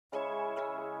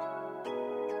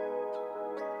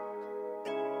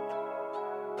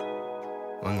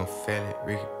We gon' fail it,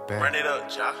 Ricky back. Run it up,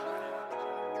 Ja.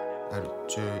 Out of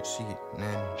church, she get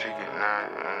nothing. She get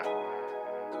nothing.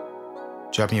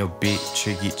 Dropping your big,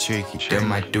 tricky. That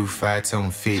might do 5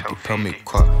 to 50. Put me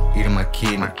quack, eating my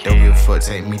kidney. Don't give a fuck,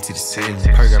 take me to the ceiling.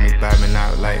 Perk got me bobbing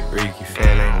out like Ricky. Fell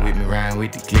ain't with me, riding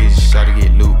with the glitches. Try to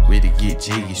get loot with it, get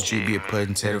jiggy. Street be a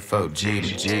puddin', tell the folk jig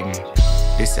me.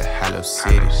 This a hollow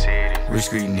city. Rich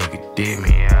street nigga did me.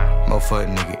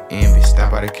 Motherfucker nigga envy.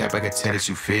 Stop out the cap, I can tell that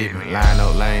you feel me. Line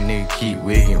up, line nigga, keep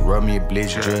wiggin'. Rub me a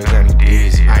blizzard, drugs got me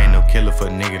dizzy. I ain't no killer for a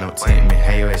nigga, don't tempt me.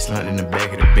 Have your ass slumped in the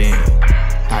back of the bin.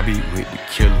 I be with the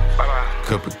killer,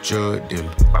 couple drug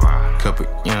dealer, couple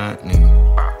young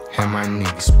nigga. Have my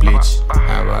nigga split you.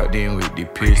 I walked in with the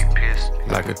pistol,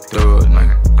 like a thug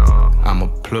nigga. I'm a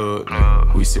plug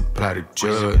nigga, we supply the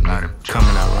drug nigga.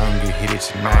 Coming out wrong, get hit it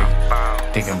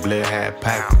tonight. Think I'm blood high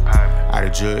pocket. Out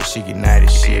of drugs, she get naughty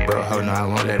shit, but hold no, I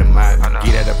won't let him out.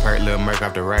 Get out the perk, little murk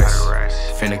off the rice.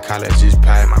 Finna call it just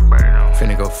pipe.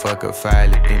 Finna go fuck up file.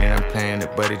 Think that I'm playing the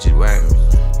butter, just wipe me.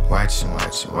 Watching while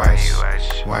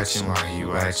you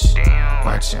watching.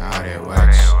 Watching all that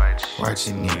watch.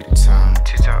 Watching need the time.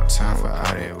 Time for all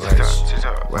that watch.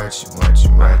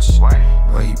 Watching.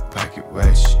 Why you pocket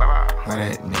watch? Why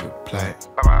that nigga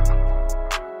plot?